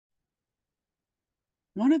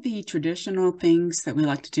One of the traditional things that we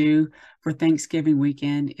like to do for Thanksgiving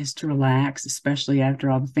weekend is to relax, especially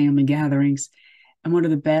after all the family gatherings. And one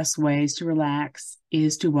of the best ways to relax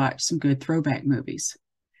is to watch some good throwback movies.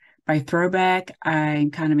 By throwback, I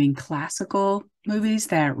kind of mean classical movies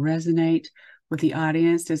that resonate with the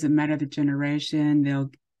audience. Doesn't matter the generation,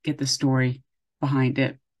 they'll get the story behind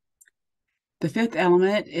it. The Fifth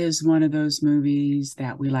Element is one of those movies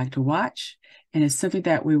that we like to watch, and it's something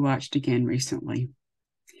that we watched again recently.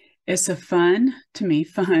 It's a to me,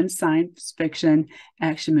 fun science fiction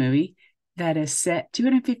action movie that is set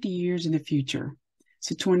 250 years in the future. It's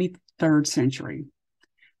the 23rd century,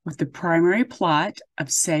 with the primary plot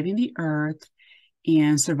of saving the earth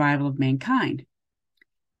and survival of mankind.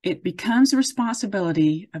 It becomes the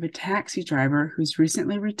responsibility of a taxi driver who's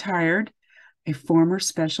recently retired, a former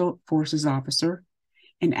special forces officer,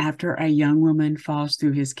 and after a young woman falls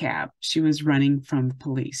through his cab. She was running from the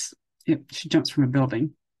police. She jumps from a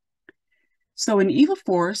building. So an evil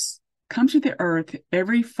force comes to the earth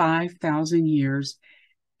every 5,000 years,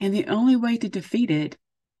 and the only way to defeat it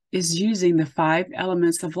is using the 5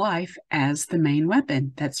 elements of life as the main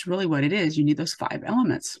weapon. That's really what it is. You need those 5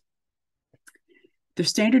 elements. The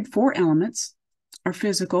standard 4 elements are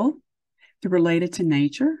physical, they're related to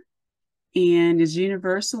nature, and is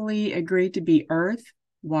universally agreed to be earth,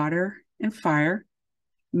 water, and fire.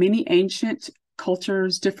 Many ancient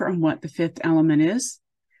cultures differ on what the 5th element is,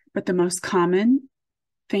 but the most common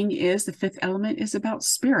thing is the 5th element is about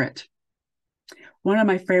spirit. One of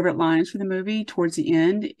my favorite lines from the movie towards the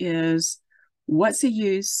end is, "What's the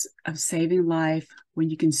use of saving life when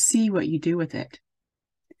you can see what you do with it?"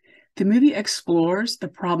 The movie explores the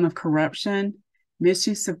problem of corruption,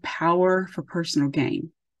 misuse of power for personal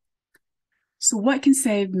gain. So what can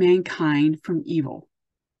save mankind from evil?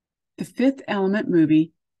 The 5th element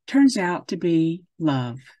movie turns out to be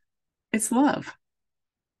love. It's love.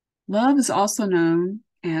 Love is also known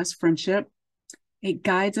as friendship. It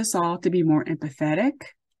guides us all to be more empathetic,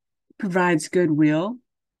 provides goodwill.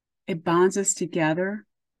 It bonds us together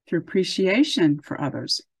through appreciation for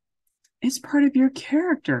others. It's part of your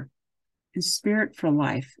character and spirit for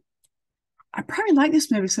life. I probably like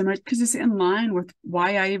this movie so much because it's in line with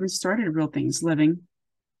why I even started Real Things Living.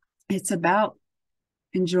 It's about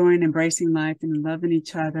enjoying, embracing life and loving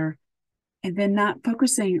each other, and then not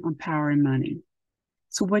focusing on power and money.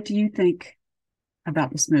 So what do you think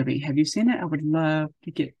about this movie? Have you seen it? I would love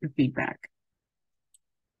to get your feedback.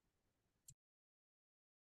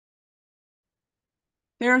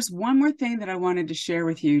 There's one more thing that I wanted to share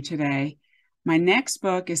with you today. My next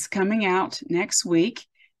book is coming out next week.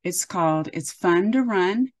 It's called It's Fun to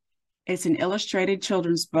Run. It's an illustrated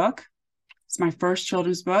children's book. It's my first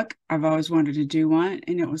children's book. I've always wanted to do one,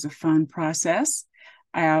 and it was a fun process.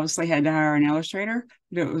 I obviously had to hire an illustrator,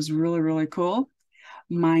 but it was really, really cool.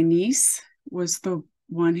 My niece was the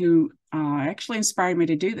one who actually inspired me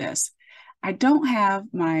to do this. I don't have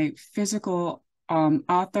my physical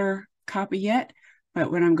author copy yet,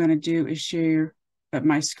 but what I'm going to do is share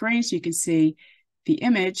my screen so you can see the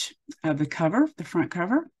image of the cover, the front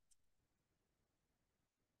cover.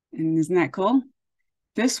 And isn't that cool?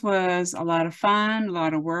 This was a lot of fun, a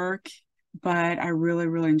lot of work, but I really,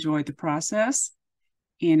 really enjoyed the process.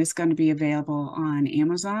 And it's going to be available on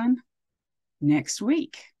Amazon next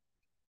week.